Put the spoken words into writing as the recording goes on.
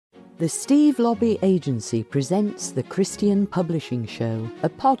The Steve Lobby Agency presents The Christian Publishing Show, a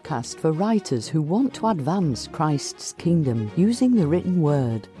podcast for writers who want to advance Christ's kingdom using the written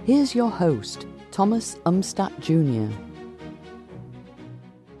word. Here's your host, Thomas Umstattd Jr.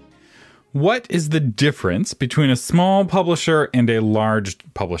 What is the difference between a small publisher and a large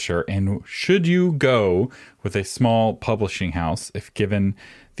publisher, and should you go with a small publishing house if given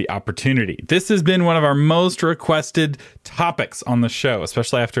the opportunity? This has been one of our most requested topics on the show,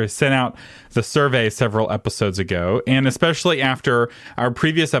 especially after I sent out the survey several episodes ago, and especially after our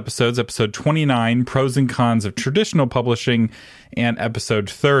previous episodes, episode 29, Pros and Cons of Traditional Publishing, and episode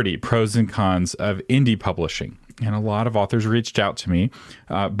 30, Pros and Cons of Indie Publishing. And a lot of authors reached out to me,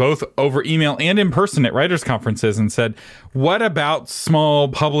 both over email and in person at writers' conferences, and said, what about small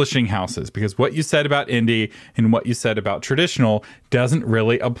publishing houses? Because what you said about indie and what you said about traditional doesn't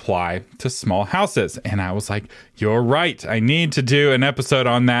really apply to small houses. And I was like, you're right. I need to do an episode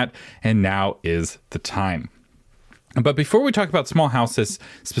on that. And now is the time. But before we talk about small houses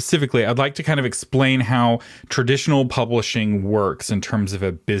specifically, I'd like to kind of explain how traditional publishing works in terms of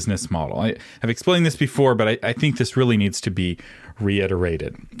a business model. I've explained this before, but I think this really needs to be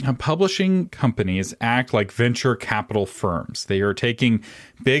reiterated. Now, publishing companies act like venture capital firms. They are taking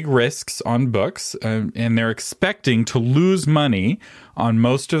big risks on books, and they're expecting to lose money on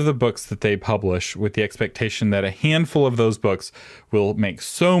most of the books that they publish, with the expectation that a handful of those books will make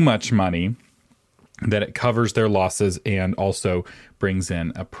so much money that it covers their losses and also brings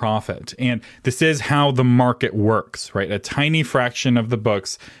in a profit. And this is how the market works, right? A tiny fraction of the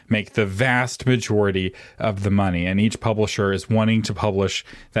books make the vast majority of the money, and each publisher is wanting to publish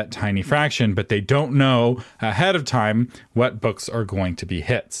that tiny fraction, but they don't know ahead of time what books are going to be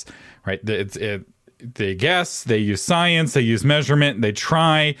hits, right? They guess, they use science, they use measurement, they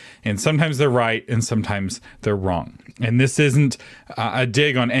try, and sometimes they're right and sometimes they're wrong. And this isn't a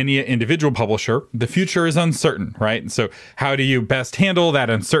dig on any individual publisher. The future is uncertain, right? And so how do you best handle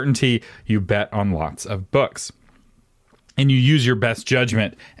that uncertainty? You bet on lots of books. And you use your best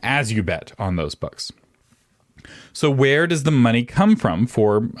judgment as you bet on those books. So where does the money come from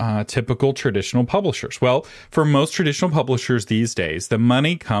for typical traditional publishers? Well, for most traditional publishers these days, the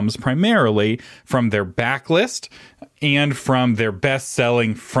money comes primarily from their backlist and from their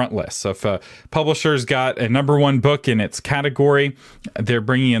best-selling front list. So if a publisher's got a number one book in its category, they're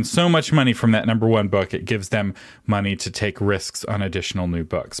bringing in so much money from that number one book, it gives them money to take risks on additional new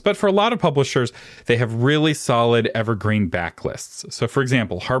books. But for a lot of publishers, they have really solid evergreen backlists. So for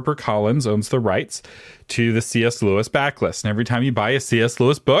example, HarperCollins owns the rights to the C.S. Lewis backlist. And every time you buy a C.S.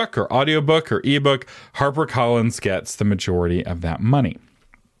 Lewis book or audiobook or ebook, HarperCollins gets the majority of that money.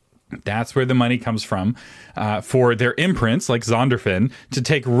 That's where the money comes from for their imprints, like Zondervan, to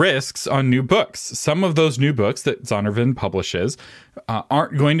take risks on new books. Some of those new books that Zondervan publishes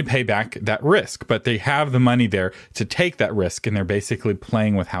aren't going to pay back that risk, but they have the money there to take that risk, and they're basically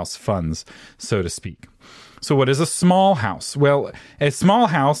playing with house funds, so to speak. So what is a small house? Well, a small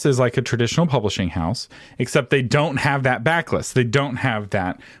house is like a traditional publishing house, except they don't have that backlist. They don't have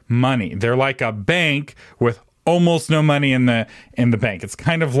that money. They're like a bank with almost no money in the bank. It's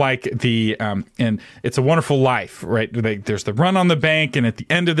kind of like the and It's a Wonderful Life, right? There's the run on the bank, and at the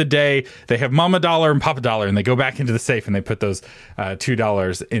end of the day, they have Mama Dollar and Papa Dollar, and they go back into the safe and they put those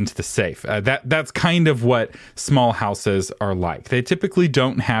 $2 into the safe. That's kind of what small houses are like. They typically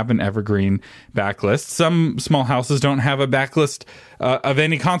don't have an evergreen backlist. Some small houses don't have a backlist of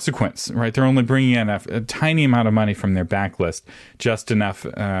any consequence, right? They're only bringing in a tiny amount of money from their backlist, just enough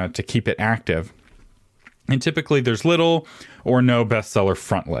to keep it active. And typically there's little or no bestseller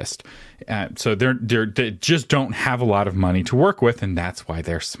front list. So they just don't have a lot of money to work with, and that's why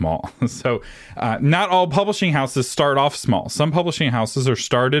they're small. So not all publishing houses start off small. Some publishing houses are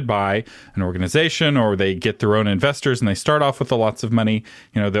started by an organization, or they get their own investors, and they start off with lots of money.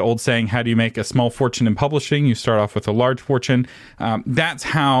 You know, the old saying, how do you make a small fortune in publishing? You start off with a large fortune. That's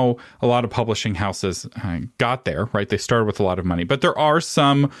how a lot of publishing houses got there, right? They started with a lot of money. But there are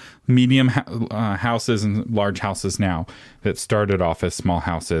some medium houses and large houses now that started off as small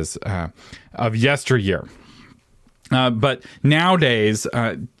houses of yesteryear. But nowadays,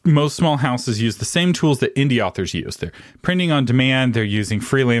 most small houses use the same tools that indie authors use. They're printing on demand. They're using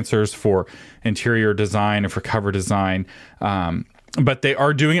freelancers for interior design and for cover design. But they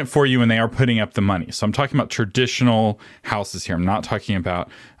are doing it for you, and they are putting up the money. So I'm talking about traditional houses here. I'm not talking about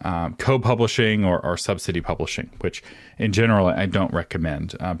co-publishing or subsidy publishing, which in general I don't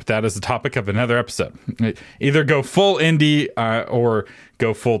recommend. But that is the topic of another episode. Either go full indie or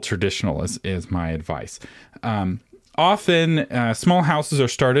go full traditional is my advice. Often, small houses are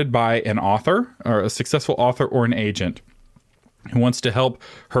started by an author, or a successful author, or an agent. who wants to help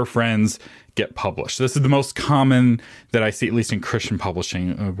her friends get published. This is the most common that I see, at least in Christian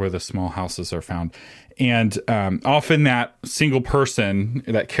publishing, where the small houses are found. And often that single person,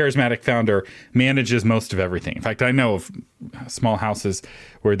 that charismatic founder, manages most of everything. In fact, I know of small houses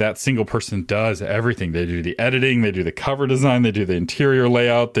where that single person does everything. They do the editing, they do the cover design, they do the interior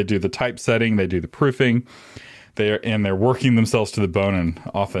layout, they do the typesetting, they do the proofing. They're working themselves to the bone and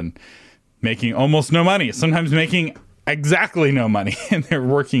often making almost no money, sometimes making exactly no money, and they're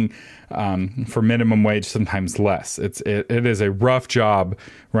working for minimum wage, sometimes less. It is a rough job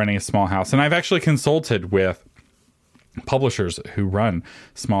running a small house. And I've actually consulted with publishers who run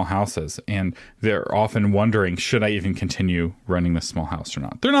small houses, and they're often wondering, should I even continue running this small house or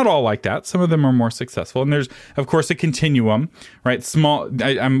not? They're not all like that. Some of them are more successful. And there's, of course, a continuum, right?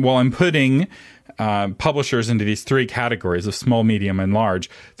 I'm putting publishers into these three categories of small, medium, and large.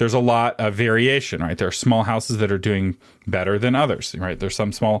 There's a lot of variation, right? There are small houses that are doing better than others, right? There's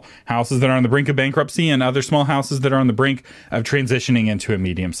some small houses that are on the brink of bankruptcy and other small houses that are on the brink of transitioning into a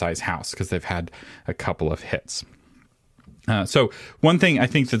medium-sized house because they've had a couple of hits. So one thing I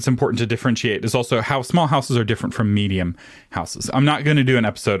think that's important to differentiate is also how small houses are different from medium houses. I'm not going to do an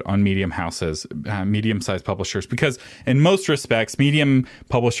episode on medium houses, medium-sized publishers, because in most respects, medium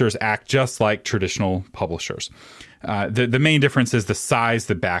publishers act just like traditional publishers. The main difference is the size,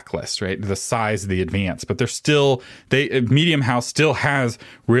 the backlist, right? The size of the advance, but Medium House still has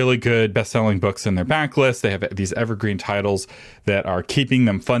really good best-selling books in their backlist. They have these evergreen titles that are keeping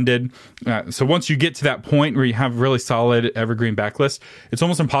them funded. So once you get to that point where you have really solid evergreen backlist, it's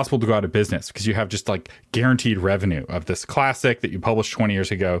almost impossible to go out of business because you have just like guaranteed revenue of this classic that you published 20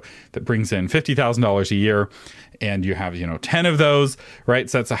 years ago that brings in $50,000 a year. And you have, 10 of those, right?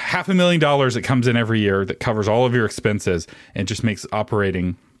 So that's $500,000 that comes in every year that covers all of your expenses and just makes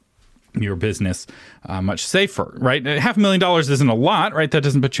operating your business much safer, right? $500,000 isn't a lot, right? That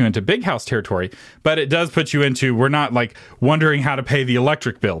doesn't put you into big house territory, but it does put you into, we're not like wondering how to pay the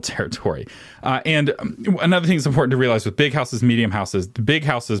electric bill territory. And another thing that's important to realize with big houses, medium houses, the big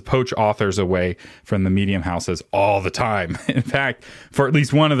houses poach authors away from the medium houses all the time. In fact, for at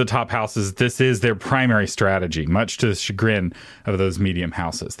least one of the top houses, this is their primary strategy, much to the chagrin of those medium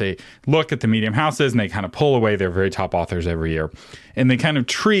houses. They look at the medium houses and they kind of pull away their very top authors every year. And they kind of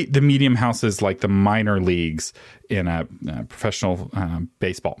treat the medium houses like the minor leagues in a professional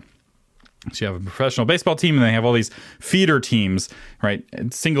baseball. So you have a professional baseball team and they have all these feeder teams, right?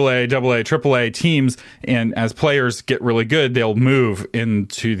 Single A, double A, triple A teams. And as players get really good, they'll move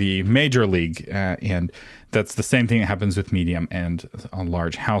into the major league. And that's the same thing that happens with medium and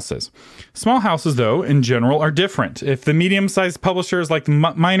large houses. Small houses, though, in general, are different. If the medium-sized publishers like the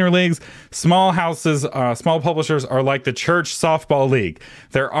minor leagues, small publishers are like the church softball league.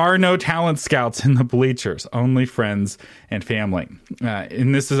 There are no talent scouts in the bleachers, only friends and family.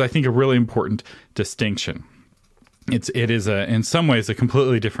 And this is, I think, a really important distinction. It is, in some ways, a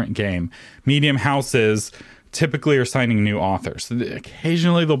completely different game. Medium houses typically are signing new authors.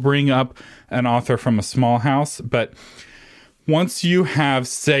 Occasionally they'll bring up an author from a small house, but once you have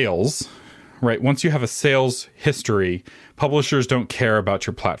sales, right? Once you have a sales history, publishers don't care about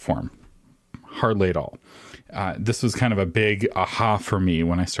your platform, hardly at all. This was kind of a big aha for me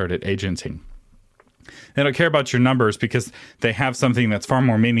when I started agenting. They don't care about your numbers because they have something that's far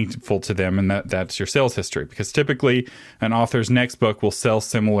more meaningful to them, and that's your sales history. Because typically, an author's next book will sell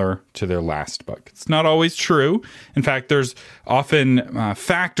similar to their last book. It's not always true. In fact, there's often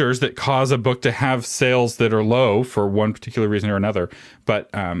factors that cause a book to have sales that are low for one particular reason or another. But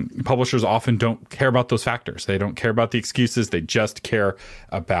publishers often don't care about those factors. They don't care about the excuses. They just care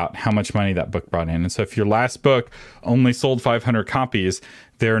about how much money that book brought in. And so if your last book only sold 500 copies,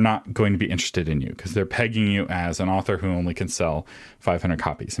 they're not going to be interested in you because they're pegging you as an author who only can sell 500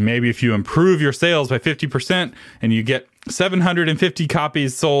 copies. And maybe if you improve your sales by 50% and you get 750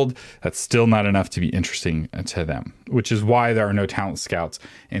 copies sold, that's still not enough to be interesting to them, which is why there are no talent scouts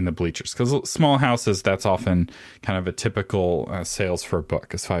in the bleachers. Because small houses, that's often kind of a typical sales for a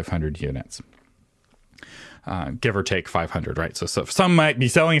book is 500 units. Give or take 500, right? So some might be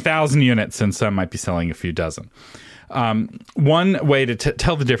selling 1,000 units and some might be selling a few dozen. One way to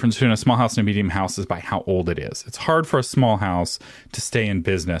tell the difference between a small house and a medium house is by how old it is. It's hard for a small house to stay in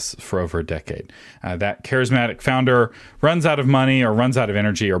business for over a decade. That charismatic founder runs out of money or runs out of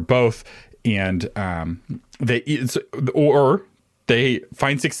energy or both, and they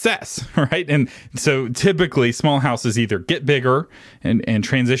find success, right? And so typically small houses either get bigger and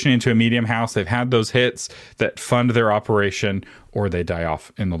transition into a medium house. They've had those hits that fund their operation, or they die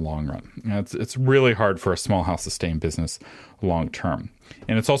off in the long run. It's really hard for a small house to stay in business long term.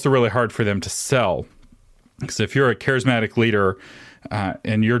 And it's also really hard for them to sell Because if you're a charismatic leader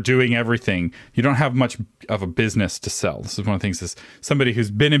and you're doing everything, you don't have much of a business to sell. This is one of the things, is somebody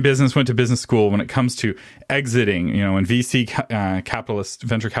who's been in business, went to business school, when it comes to exiting, when VC capitalists,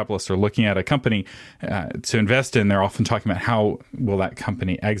 venture capitalists are looking at a company to invest in, they're often talking about how will that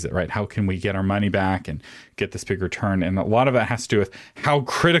company exit, right? How can we get our money back and get this big return? And a lot of that has to do with how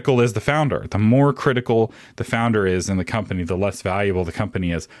critical is the founder. The more critical the founder is in the company, the less valuable the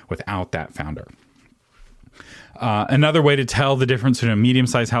company is without that founder. Another way to tell the difference between a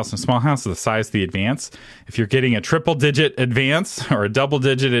medium-sized house and a small house is the size of the advance. If you're getting a triple-digit advance or a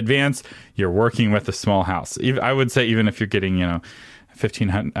double-digit advance, you're working with a small house. I would say even if you're getting,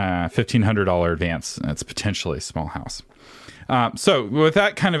 $1,500 advance, that's potentially a small house. So with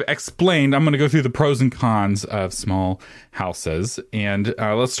that kind of explained, I'm going to go through the pros and cons of small houses. And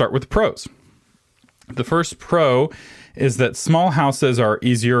let's start with the pros. The first pro is that small houses are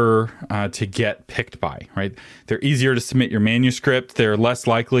easier to get picked by, right? They're easier to submit your manuscript. They're less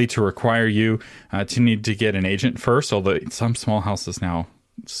likely to require you to need to get an agent first, although some small houses now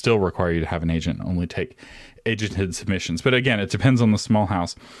still require you to have an agent, only take agented submissions. But again, it depends on the small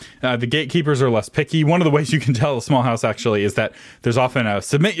house. The gatekeepers are less picky. One of the ways you can tell a small house actually is that there's often a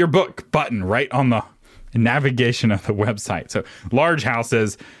submit your book button right on the navigation of the website. So large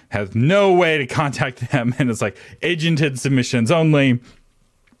houses have no way to contact them, and it's like agented submissions only.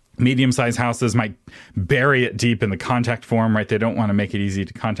 Medium-sized houses might bury it deep in the contact form, right? They don't want to make it easy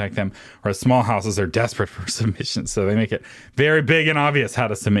to contact them. Whereas small houses are desperate for submissions, so they make it very big and obvious how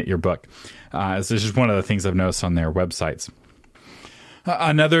to submit your book. This is just one of the things I've noticed on their websites.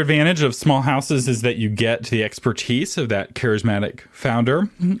 Another advantage of small houses is that you get the expertise of that charismatic founder,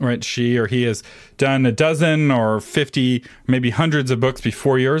 right? She or he has done a dozen or 50, maybe hundreds of books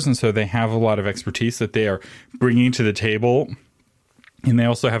before yours, and so they have a lot of expertise that they are bringing to the table. And they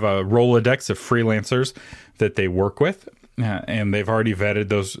also have a Rolodex of freelancers that they work with, and they've already vetted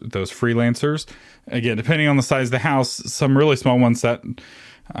those freelancers. Again, depending on the size of the house, some really small ones that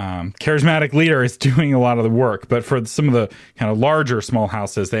charismatic leader is doing a lot of the work. But for some of the kind of larger small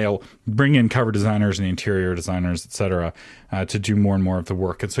houses, they'll bring in cover designers and interior designers, etc., to do more and more of the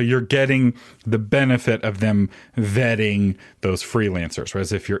work. And so you're getting the benefit of them vetting those freelancers.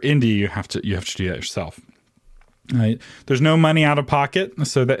 Whereas if you're indie, you have to do that yourself. Right. There's no money out of pocket.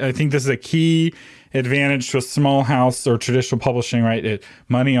 So I think this is a key advantage to a small house or traditional publishing, right?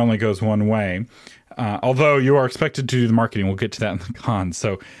 Money only goes one way. Although you are expected to do the marketing. We'll get to that in the cons.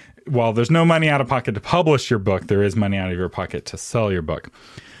 So while there's no money out of pocket to publish your book, there is money out of your pocket to sell your book.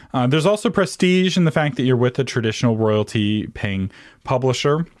 There's also prestige in the fact that you're with a traditional royalty paying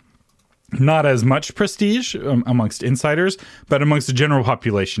publisher. Not as much prestige amongst insiders, but amongst the general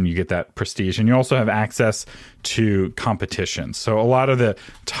population, you get that prestige. And you also have access to competition. So a lot of the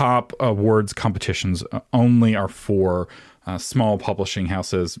top awards competitions only are for small publishing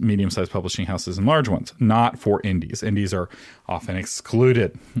houses, medium-sized publishing houses, and large ones, not for indies. Indies are often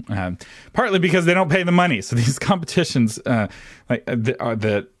excluded, partly because they don't pay the money. So these competitions,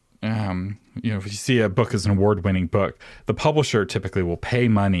 if you see a book as an award-winning book, the publisher typically will pay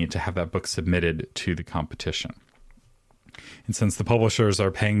money to have that book submitted to the competition. And since the publishers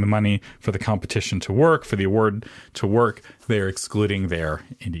are paying the money for the competition to work, for the award to work, they're excluding their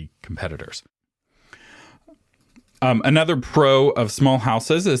indie competitors. Another pro of small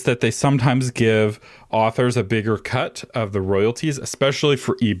houses is that they sometimes give authors a bigger cut of the royalties, especially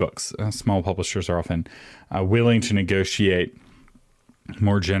for ebooks. Small publishers are often willing to negotiate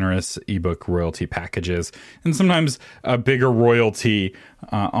more generous ebook royalty packages, and sometimes a bigger royalty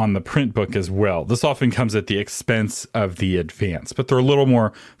on the print book as well. This often comes at the expense of the advance, but they're a little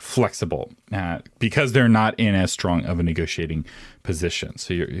more flexible because they're not in as strong of a negotiating position.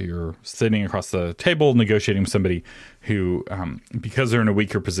 So you're sitting across the table negotiating with somebody who, because they're in a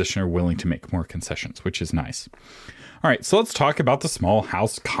weaker position, are willing to make more concessions, which is nice. All right, so let's talk about the small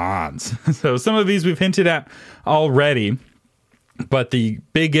house cons. So some of these we've hinted at already. But the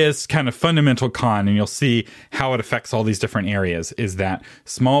biggest kind of fundamental con, and you'll see how it affects all these different areas, is that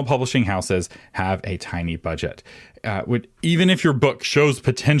small publishing houses have a tiny budget. Even if your book shows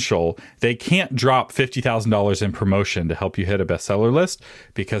potential, they can't drop $50,000 in promotion to help you hit a bestseller list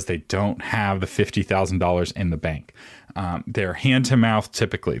because they don't have the $50,000 in the bank. They're hand to mouth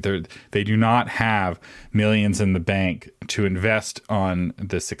typically. They do not have millions in the bank to invest on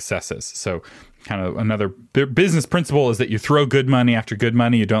the successes. So kind of another business principle is that you throw good money after good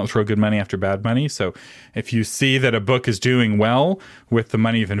money. You don't throw good money after bad money. So if you see that a book is doing well with the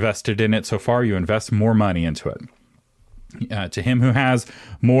money you've invested in it so far, you invest more money into it. To him who has,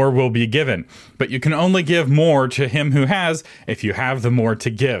 more will be given. But you can only give more to him who has if you have the more to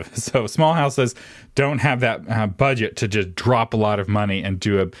give. So small houses don't have that budget to just drop a lot of money and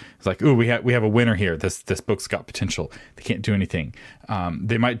do it's like, ooh, we have a winner here. This book's got potential. They can't do anything.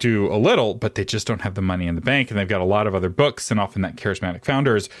 They might do a little, but they just don't have the money in the bank, and they've got a lot of other books. And often that charismatic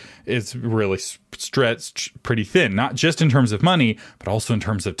founder is really stretched pretty thin, not just in terms of money, but also in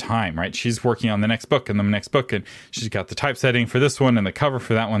terms of time, right? She's working on the next book and the next book, and she's got the typesetting for this one and the cover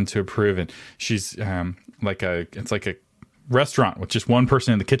for that one to approve. And she's it's like a restaurant with just one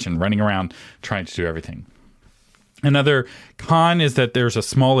person in the kitchen running around trying to do everything. Another con is that there's a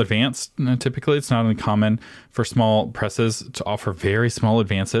small advance. Typically, it's not uncommon for small presses to offer very small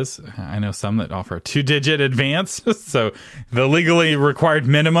advances. I know some that offer a 2-digit advance, so the legally required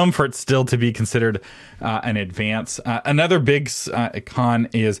minimum for it still to be considered an advance. Another big con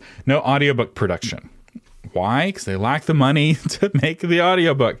is no audiobook production. Why? Because they lack the money to make the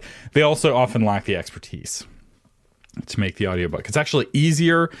audiobook. They also often lack the expertise to make the audiobook. It's actually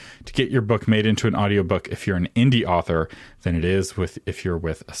easier to get your book made into an audiobook if you're an indie author than it is if you're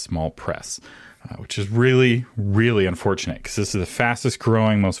with a small press, which is really, really unfortunate because this is the fastest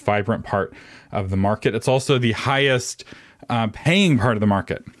growing, most vibrant part of the market. It's also the highest paying part of the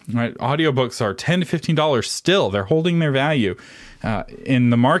market, right? Audiobooks are $10 to $15 still. They're holding their value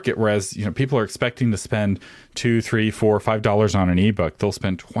in the market, whereas people are expecting to spend $2, $3, $4, $5 on an ebook. They'll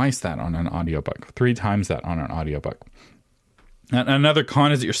spend twice that on an audiobook, 3 times that on an audiobook. And another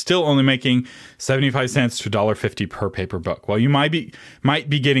con is that you're still only making 75 cents to $1.50 per paper book. While you might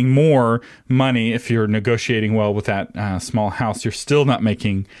be getting more money if you're negotiating well with that small house, you're still not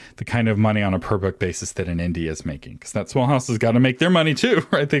making the kind of money on a per book basis that an indie is making, because that small house has got to make their money too,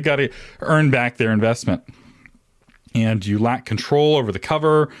 right? They've got to earn back their investment. And you lack control over the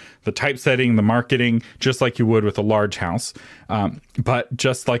cover, the typesetting, the marketing, just like you would with a large house. But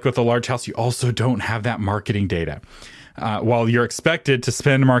just like with a large house, you also don't have that marketing data. While you're expected to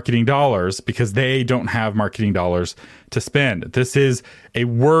spend marketing dollars because they don't have marketing dollars to spend. This is a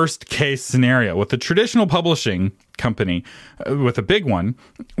worst case scenario. With a traditional publishing company, with a big one,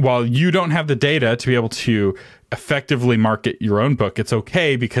 while you don't have the data to be able to effectively market your own book, it's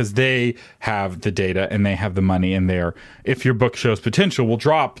okay because they have the data and they have the money, and if your book shows potential, will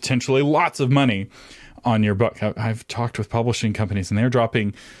drop potentially lots of money on your book. I've talked with publishing companies and they're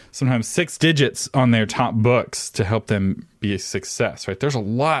dropping sometimes 6 digits on their top books to help them be a success, right? There's a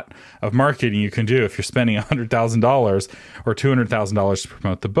lot of marketing you can do if you're spending $100,000 or $200,000 to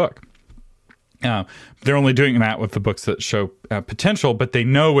promote the book. They're only doing that with the books that show potential, but they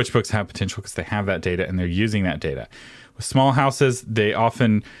know which books have potential because they have that data and they're using that data. With small houses, they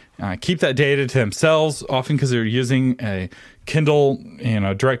often keep that data to themselves, often because they're using a Kindle,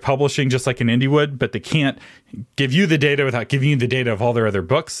 direct publishing, just like an indie would, but they can't give you the data without giving you the data of all their other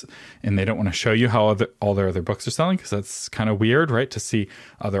books. And they don't want to show you how all their other books are selling, because that's kind of weird, right? To see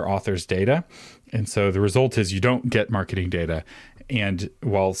other authors' data. And so the result is you don't get marketing data, and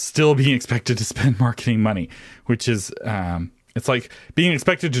while still being expected to spend marketing money, which is, it's like being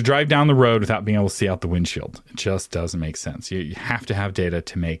expected to drive down the road without being able to see out the windshield. It just doesn't make sense. You have to have data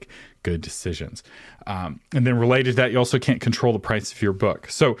to make good decisions. And then related to that, you also can't control the price of your book.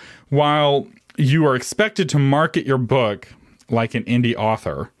 So while you are expected to market your book like an indie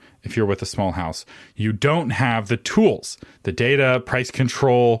author, if you're with a small house, you don't have the tools, the data, price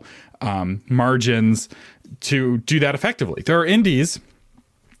control, margins to do that effectively. There are indies.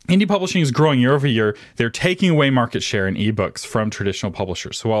 Indie publishing is growing year over year. They're taking away market share in ebooks from traditional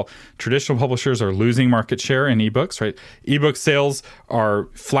publishers. So while traditional publishers are losing market share in ebooks, right? Ebook sales are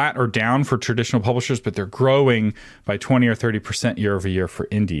flat or down for traditional publishers, but they're growing by 20 or 30% year over year for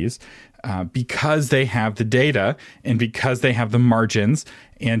indies. Because they have the data, and because they have the margins,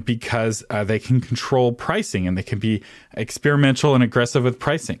 and because they can control pricing, and they can be experimental and aggressive with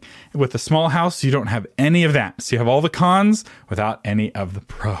pricing. With a small house, you don't have any of that. So you have all the cons without any of the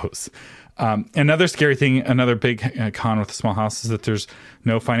pros. Another scary thing, another big con with a small house is that there's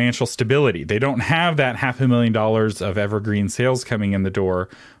no financial stability. They don't have that $500,000 of evergreen sales coming in the door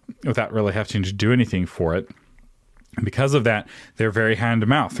without really having to do anything for it. And because of that, they're very hand to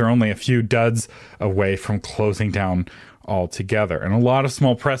mouth. They're only a few duds away from closing down altogether. And a lot of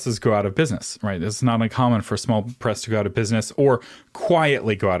small presses go out of business, right? It's not uncommon for a small press to go out of business or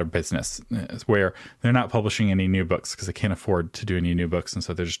quietly go out of business, where they're not publishing any new books because they can't afford to do any new books. And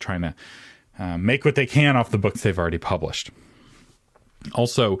so they're just trying to make what they can off the books they've already published.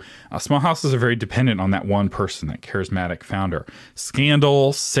 Also, small houses are very dependent on that one person, that charismatic founder.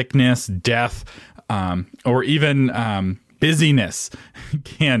 Scandal, sickness, death, or even busyness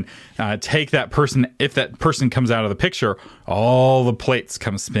can take that person. If that person comes out of the picture, all the plates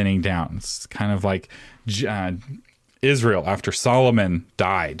come spinning down. It's kind of like Israel after Solomon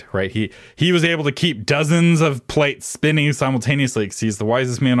died, right? He was able to keep dozens of plates spinning simultaneously because he's the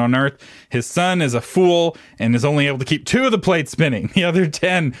wisest man on earth. His son is a fool and is only able to keep 2 of the plates spinning. The other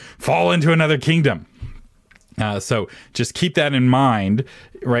 10 fall into another kingdom. So just keep that in mind,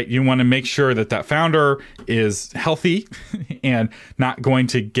 right? You want to make sure that founder is healthy and not going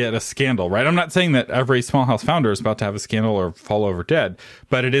to get a scandal, right? I'm not saying that every small house founder is about to have a scandal or fall over dead,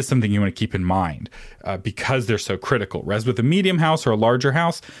 but it is something you want to keep in mind because they're so critical. Whereas with a medium house or a larger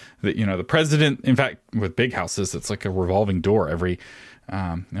house, the president, in fact, with big houses, it's like a revolving door every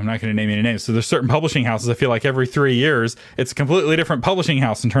I'm not going to name any names. So there's certain publishing houses, I feel like every 3 years, it's a completely different publishing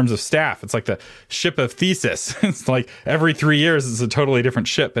house in terms of staff. It's like the ship of Theseus. It's like every 3 years, it's a totally different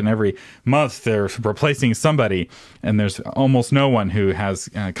ship. And every month, they're replacing somebody. And there's almost no one who has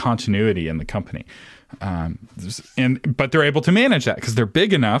continuity in the company. But they're able to manage that because they're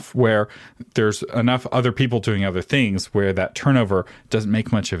big enough where there's enough other people doing other things where that turnover doesn't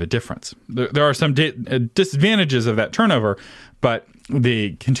make much of a difference. There are some disadvantages of that turnover, but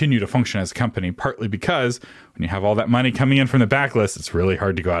they continue to function as a company, partly because when you have all that money coming in from the backlist, it's really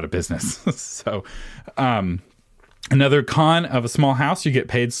hard to go out of business. So, another con of a small house, you get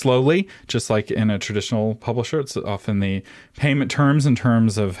paid slowly, just like in a traditional publisher. It's often the payment terms in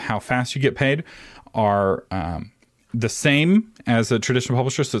terms of how fast you get paid are the same as a traditional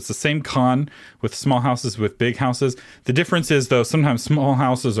publisher. So it's the same con with small houses, with big houses. The difference is, though, sometimes small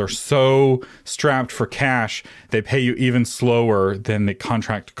houses are so strapped for cash, they pay you even slower than the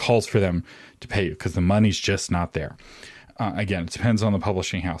contract calls for them to pay you because the money's just not there. Again, it depends on the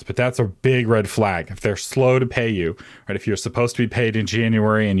publishing house, but that's a big red flag. If they're slow to pay you, right? If you're supposed to be paid in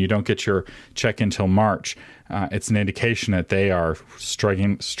January and you don't get your check until March, it's an indication that they are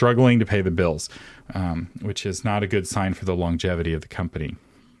struggling to pay the bills, which is not a good sign for the longevity of the company.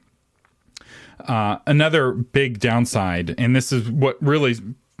 Another big downside, and this is what really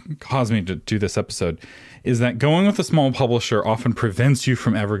caused me to do this episode, is that going with a small publisher often prevents you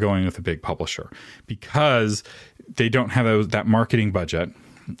from ever going with a big publisher because they don't have that marketing budget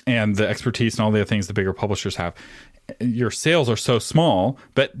and the expertise and all the other things the bigger publishers have. Your sales are so small,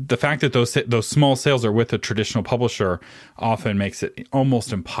 but the fact that those small sales are with a traditional publisher often makes it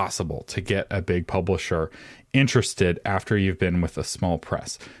almost impossible to get a big publisher interested after you've been with a small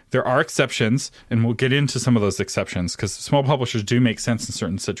press. There are exceptions, and we'll get into some of those exceptions because small publishers do make sense in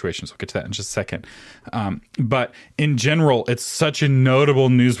certain situations. We'll get to that in just a second. But in general, it's such a notable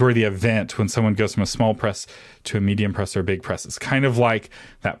newsworthy event when someone goes from a small press to a medium press or a big press. It's kind of like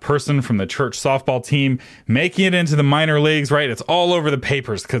that person from the church softball team making it into the minor leagues, right? It's all over the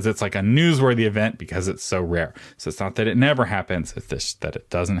papers because it's like a newsworthy event because it's so rare. So it's not that it never happens, it's that it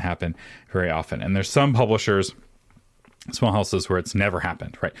doesn't happen very often. And there's some publishers, small houses, where it's never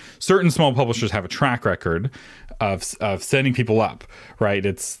happened, right? Certain small publishers have a track record of setting people up, right?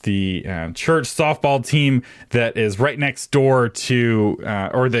 It's the church softball team that is right next door to,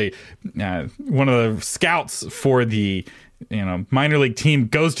 or the one of the scouts for the minor league team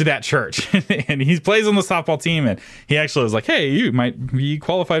goes to that church and he plays on the softball team and he actually is like, hey, you might be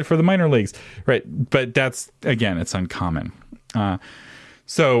qualified for the minor leagues, right? But that's, again, it's uncommon.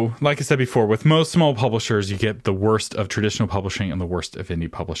 So, like I said before, with most small publishers, you get the worst of traditional publishing and the worst of indie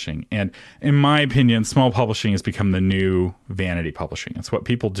publishing. And in my opinion, small publishing has become the new vanity publishing. It's what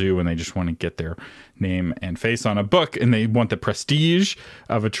people do when they just want to get their name and face on a book and they want the prestige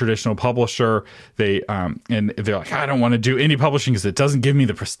of a traditional publisher. They're like, I don't want to do indie publishing because it doesn't give me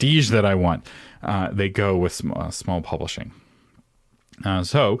the prestige that I want. They go with small publishing.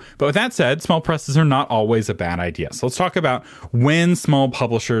 But with that said, small presses are not always a bad idea. So let's talk about when small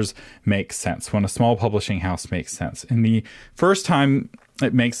publishers make sense, when a small publishing house makes sense. And the first time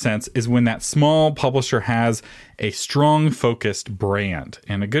it makes sense is when that small publisher has a strong, focused brand.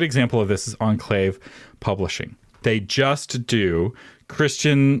 And a good example of this is Enclave Publishing. They just do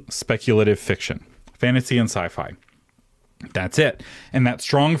Christian speculative fiction, fantasy and sci-fi. That's it. And that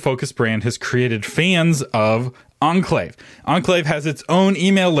strong, focused brand has created fans of Enclave. Enclave has its own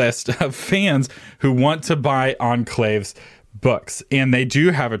email list of fans who want to buy Enclave's books. And they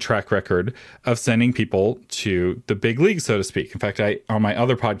do have a track record of sending people to the big league, so to speak. In fact, on my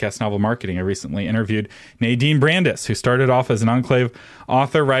other podcast, Novel Marketing, I recently interviewed Nadine Brandis, who started off as an Enclave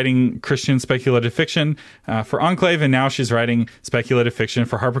author writing Christian speculative fiction for Enclave, and now she's writing speculative fiction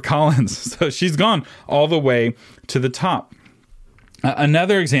for HarperCollins. So she's gone all the way to the top.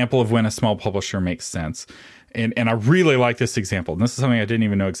 Another example of when a small publisher makes sense, and I really like this example, and this is something I didn't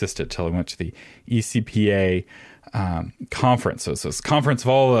even know existed until I went to the ECPA conference. So it's this conference of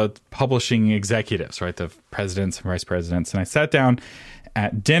all the publishing executives, right? The presidents and vice presidents. And I sat down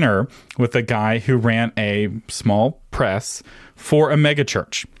at dinner with a guy who ran a small press for a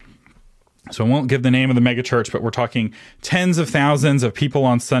megachurch. So I won't give the name of the megachurch, but we're talking tens of thousands of people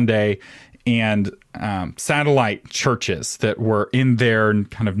on Sunday and satellite churches that were in their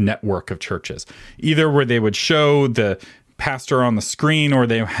kind of network of churches, either where they would show the pastor on the screen or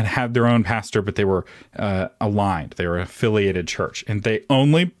they had their own pastor, but they were aligned. They were an affiliated church, and they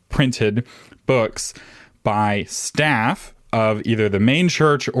only printed books by staff of either the main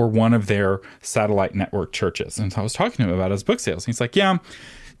church or one of their satellite network churches. And so I was talking to him about his book sales. And he's like, yeah,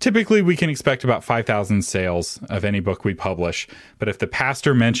 typically we can expect about 5,000 sales of any book we publish. But if the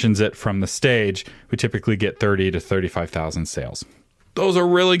pastor mentions it from the stage, we typically get 30 to 35,000 sales. Those are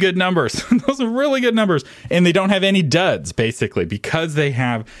really good numbers. Those are really good numbers. And they don't have any duds, basically, because they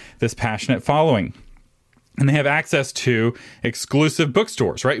have this passionate following. And they have access to exclusive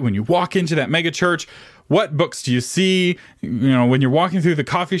bookstores, right? When you walk into that mega church, what books do you see? When you're walking through the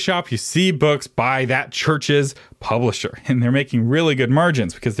coffee shop, you see books by that church's publisher. And they're making really good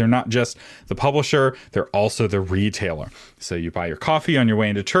margins because they're not just the publisher, they're also the retailer. So you buy your coffee on your way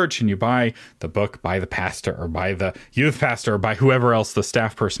into church and you buy the book by the pastor or by the youth pastor or by whoever else the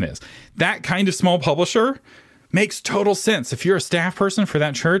staff person is. That kind of small publisher makes total sense. If you're a staff person for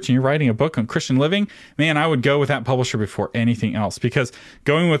that church and you're writing a book on Christian living, man, I would go with that publisher before anything else, because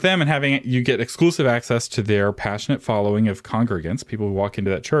going with them and having you get exclusive access to their passionate following of congregants, people who walk into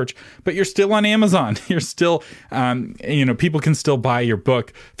that church, but you're still on Amazon. You're still, people can still buy your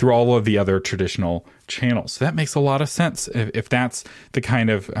book through all of the other traditional channels. So that makes a lot of sense if that's the kind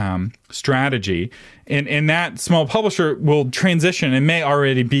of strategy. And that small publisher will transition and may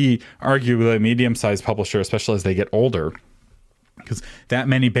already be arguably a medium-sized publisher, especially as they get older, because that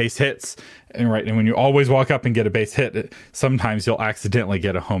many base hits, and when you always walk up and get a base hit, sometimes you'll accidentally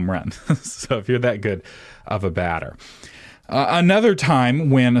get a home run. So if you're that good of a batter. Another time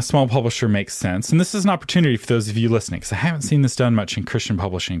when a small publisher makes sense, and this is an opportunity for those of you listening, because I haven't seen this done much in Christian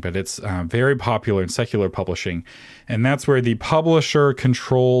publishing, but it's very popular in secular publishing, and that's where the publisher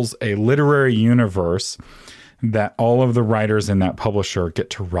controls a literary universe that all of the writers in that publisher get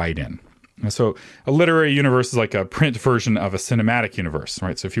to write in. And so a literary universe is like a print version of a cinematic universe,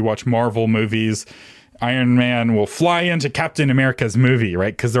 right? So if you watch Marvel movies, Iron Man will fly into Captain America's movie,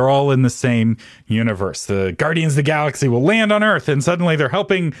 right? Because they're all in the same universe. The Guardians of the Galaxy will land on Earth, and suddenly they're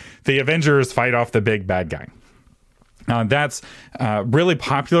helping the Avengers fight off the big bad guy. That's really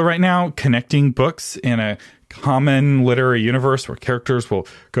popular right now, connecting books in a common literary universe where characters will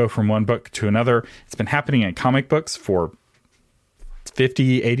go from one book to another. It's been happening in comic books for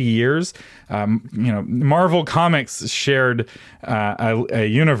 50, 80 years. Marvel Comics shared a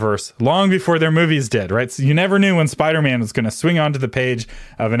universe long before their movies did, right? So you never knew when Spider-Man was going to swing onto the page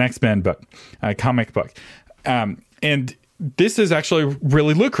of an X-Men book, comic book. And this is actually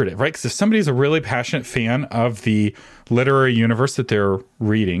really lucrative, right? Because if somebody's a really passionate fan of the literary universe that they're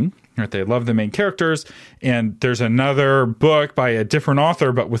reading, right, they love the main characters, and there's another book by a different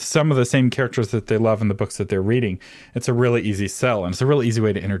author, but with some of the same characters that they love in the books that they're reading, it's a really easy sell. And it's a really easy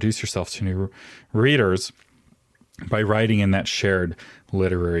way to introduce yourself to new readers by writing in that shared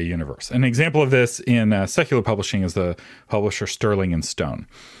literary universe. An example of this in secular publishing is the publisher Sterling and Stone,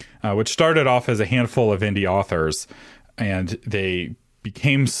 which started off as a handful of indie authors, and they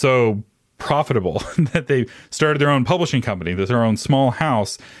became so profitable that they started their own publishing company, their own small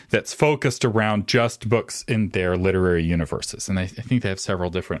house that's focused around just books in their literary universes. And I think they have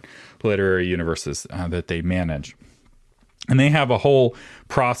several different literary universes that they manage. And they have a whole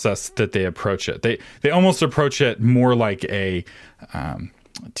process that they approach it. They almost approach it more like a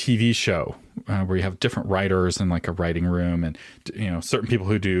TV show where you have different writers in like a writing room, and certain people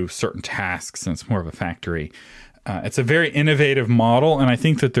who do certain tasks, and it's more of a factory. It's a very innovative model, and I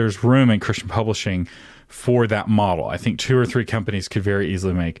think that there's room in Christian publishing for that model. I think 2 or 3 companies could very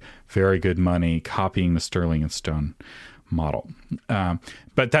easily make very good money copying the Sterling and Stone model.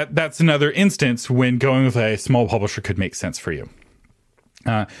 But that's another instance when going with a small publisher could make sense for you.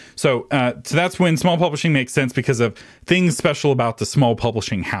 So that's when small publishing makes sense because of things special about the small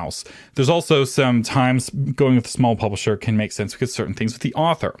publishing house. There's also some times going with a small publisher can make sense because certain things with the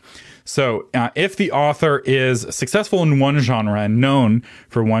author. So if the author is successful in one genre and known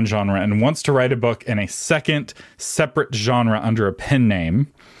for one genre and wants to write a book in a second separate genre under a pen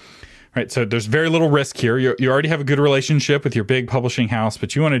name, right? So there's very little risk here. You already have a good relationship with your big publishing house,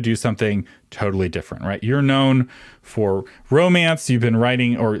 but you want to do something totally different, right? You're known for romance. You've been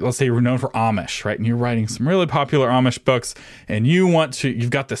writing, or let's say you're known for Amish, right? And you're writing some really popular Amish books, and you've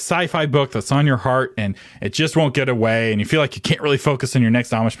got the sci-fi book that's on your heart, and it just won't get away. And you feel like you can't really focus on your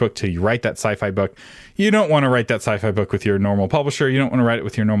next Amish book till you write that sci-fi book. You don't want to write that sci-fi book with your normal publisher. You don't want to write it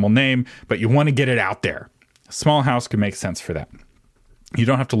with your normal name, but you want to get it out there. A small house could make sense for that. You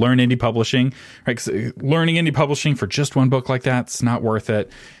don't have to learn indie publishing, right? 'Cause learning indie publishing for just one book like that's not worth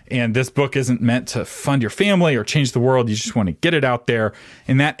it. And this book isn't meant to fund your family or change the world. You just want to get it out there.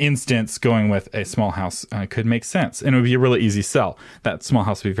 In that instance, going with a small house could make sense. And it would be a really easy sell. That small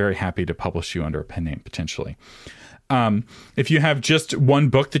house would be very happy to publish you under a pen name, potentially. If you have just one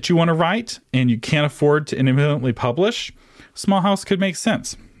book that you want to write and you can't afford to independently publish, small house could make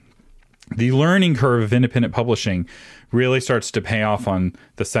sense. The learning curve of independent publishing really starts to pay off on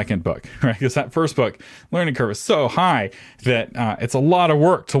the second book, right? Because that first book, learning curve is so high that it's a lot of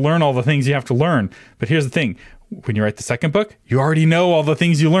work to learn all the things you have to learn. But here's the thing. When you write the second book, you already know all the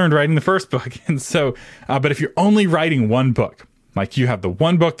things you learned writing the first book. And so, but if you're only writing one book, like you have the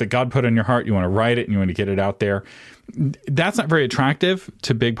one book that God put in your heart, you want to write it and you want to get it out there, that's not very attractive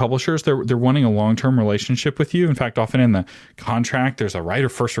to big publishers. They're wanting a long-term relationship with you. In fact, often in the contract, there's a right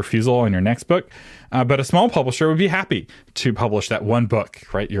of first refusal on your next book. But a small publisher would be happy to publish that one book,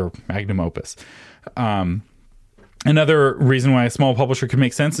 right? Your magnum opus. Another reason why a small publisher could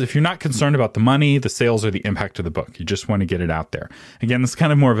make sense is if you're not concerned about the money, the sales, or the impact of the book. You just want to get it out there. Again, this is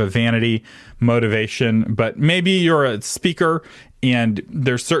kind of more of a vanity motivation, but maybe you're a speaker and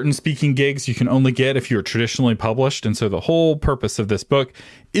there's certain speaking gigs you can only get if you're traditionally published. And so the whole purpose of this book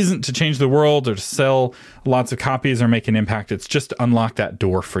isn't to change the world or to sell lots of copies or make an impact. It's just to unlock that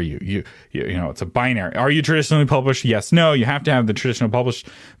door for you. You know, it's a binary. Are you traditionally published? Yes, no. You have to have the traditional published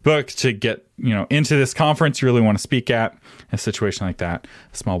book to get, into this conference you really want to speak at. In a situation like that,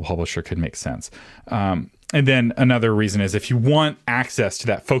 a small publisher could make sense. And then another reason is if you want access to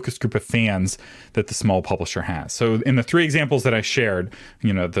that focus group of fans that the small publisher has. So in the three examples that I shared,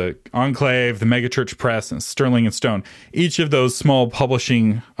 the Enclave, the Megachurch Press, and Sterling and Stone, each of those small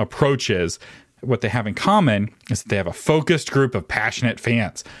publishing approaches, what they have in common is that they have a focused group of passionate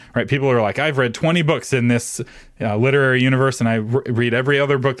fans, right? People are like, I've read 20 books in this literary universe, and I read every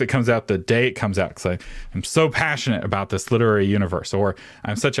other book that comes out the day it comes out because I'm so passionate about this literary universe, or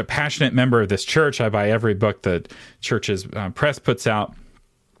I'm such a passionate member of this church, I buy every book that church's press puts out.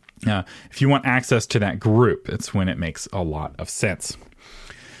 If you want access to that group, it's when it makes a lot of sense.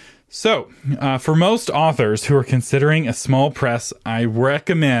 So, for most authors who are considering a small press, I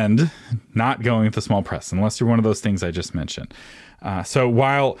recommend not going with a small press, unless you're one of those things I just mentioned. So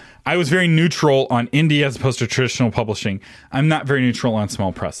while I was very neutral on indie as opposed to traditional publishing, I'm not very neutral on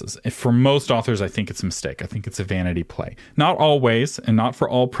small presses. For most authors, I think it's a mistake. I think it's a vanity play. Not always, and not for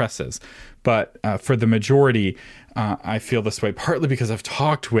all presses, but for the majority, I feel this way, partly because I've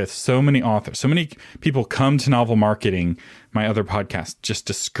talked with so many authors. So many people come to Novel Marketing, my other podcast, just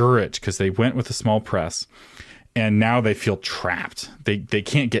discouraged because they went with a small press. And now they feel trapped. They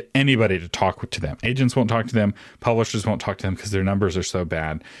can't get anybody to talk to them. Agents won't talk to them. Publishers won't talk to them because their numbers are so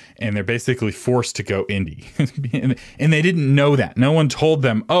bad. And they're basically forced to go indie. And they didn't know that. No one told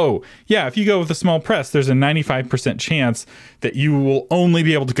them, oh, yeah, if you go with a small press, there's a 95% chance that you will only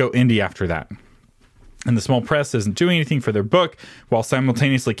be able to go indie after that. And the small press isn't doing anything for their book while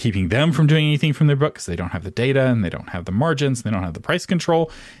simultaneously keeping them from doing anything from their book because they don't have the data and they don't have the margins, and they don't have the price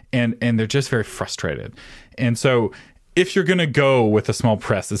control, and they're just very frustrated. And so if you're going to go with a small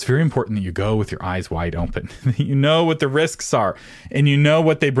press, it's very important that you go with your eyes wide open. You know what the risks are, and you know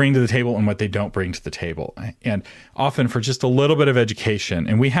what they bring to the table and what they don't bring to the table. And often for just a little bit of education,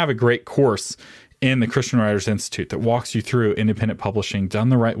 and we have a great course in the Christian Writers Institute that walks you through independent publishing done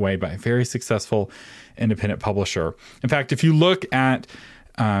the right way by a very successful independent publisher. In fact, if you look at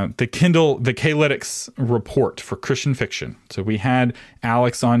the K-Lytics report for Christian fiction, so we had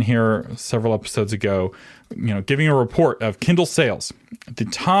Alex on here several episodes ago, giving a report of Kindle sales. The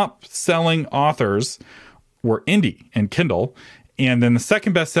top selling authors were indie and Kindle, and then the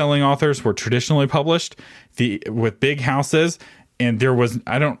second best selling authors were traditionally published, with big houses. And there was,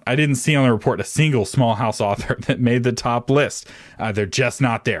 I didn't see on the report a single small house author that made the top list. They're just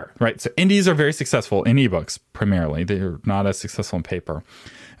not there, right? So indies are very successful in ebooks, primarily. They're not as successful in paper.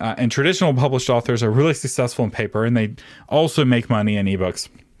 And traditional published authors are really successful in paper, and they also make money in ebooks.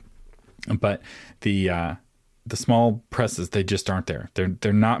 But the the small presses, they just aren't there.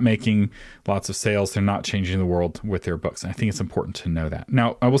 They're not making lots of sales. They're not changing the world with their books. And I think it's important to know that.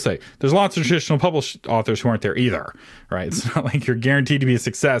 Now, I will say there's lots of traditional published authors who aren't there either, right? It's not like you're guaranteed to be a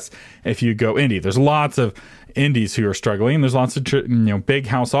success if you go indie. There's lots of indies who are struggling. There's lots of big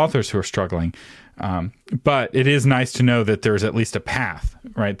house authors who are struggling. But it is nice to know that there's at least a path,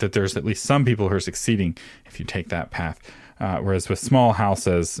 right? That there's at least some people who are succeeding if you take that path. Whereas with small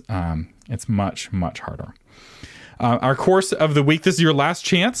houses, it's much, much harder. Our course of the week, this is your last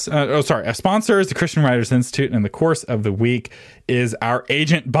chance. Our sponsor is the Christian Writers Institute, and the course of the week is our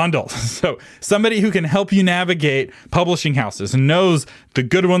agent bundle. So somebody who can help you navigate publishing houses and knows the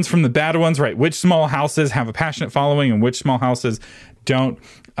good ones from the bad ones, right? Which small houses have a passionate following and which small houses don't.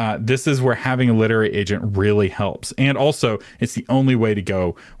 This is where having a literary agent really helps. And also, it's the only way to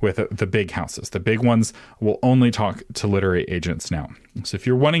go with the big houses. The big ones will only talk to literary agents now. So if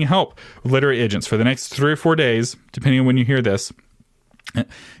you're wanting help with literary agents for the next 3 or 4 days, depending on when you hear this,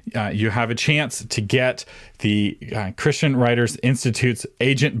 you have a chance to get the Christian Writers Institute's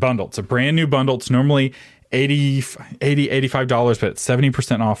agent bundle. It's a brand new bundle. It's normally $85, but it's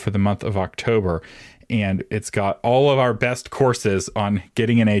 70% off for the month of October. And it's got all of our best courses on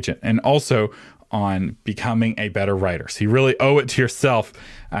getting an agent and also on becoming a better writer. So you really owe it to yourself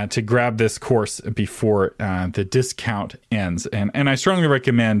to grab this course before the discount ends. And I strongly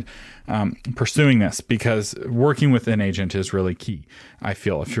recommend pursuing this because working with an agent is really key, I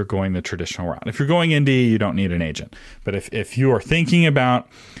feel, if you're going the traditional route. If you're going indie, you don't need an agent. But if you are thinking about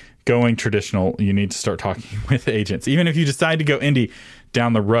going traditional, you need to start talking with agents. Even if you decide to go indie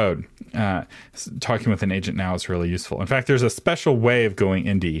down the road, talking with an agent now is really useful. In fact, there's a special way of going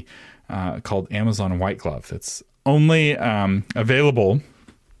indie called Amazon White Glove that's only available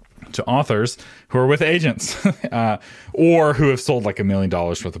to authors who are with agents or who have sold like $1 million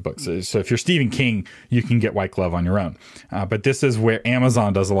worth of books. So if you're Stephen King, you can get White Glove on your own. But this is where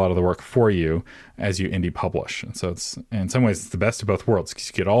Amazon does a lot of the work for you as you indie publish. And so it's, in some ways, it's the best of both worlds because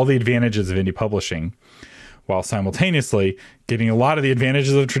you get all the advantages of indie publishing while simultaneously getting a lot of the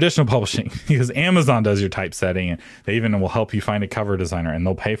advantages of traditional publishing because Amazon does your typesetting and they even will help you find a cover designer and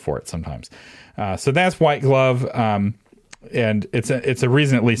they'll pay for it sometimes. So that's White Glove. And it's a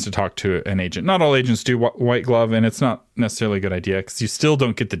reason at least to talk to an agent. Not all agents do White Glove, and it's not necessarily a good idea because you still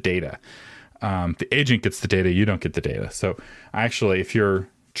don't get the data. The agent gets the data, you don't get the data. So actually, if you're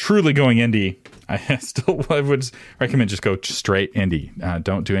truly going indie, I would recommend just go straight indie.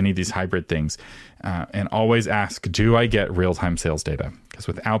 Don't do any of these hybrid things. And always ask, do I get real-time sales data? Because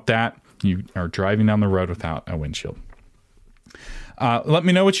without that, you are driving down the road without a windshield. Let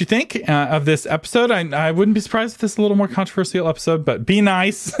me know what you think of this episode. I wouldn't be surprised if this is a little more controversial episode, but be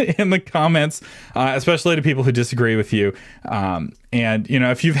nice in the comments, especially to people who disagree with you. And,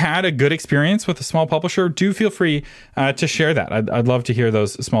 if you've had a good experience with a small publisher, do feel free to share that. I'd love to hear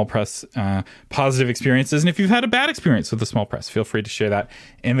those small press positive experiences. And if you've had a bad experience with the small press, feel free to share that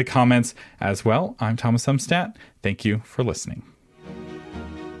in the comments as well. I'm Thomas Umstattd. Thank you for listening.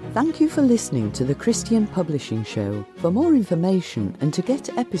 Thank you for listening to the Christian Publishing Show. For more information and to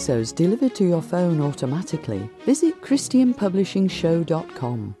get episodes delivered to your phone automatically, visit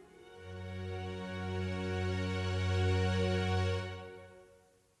christianpublishingshow.com.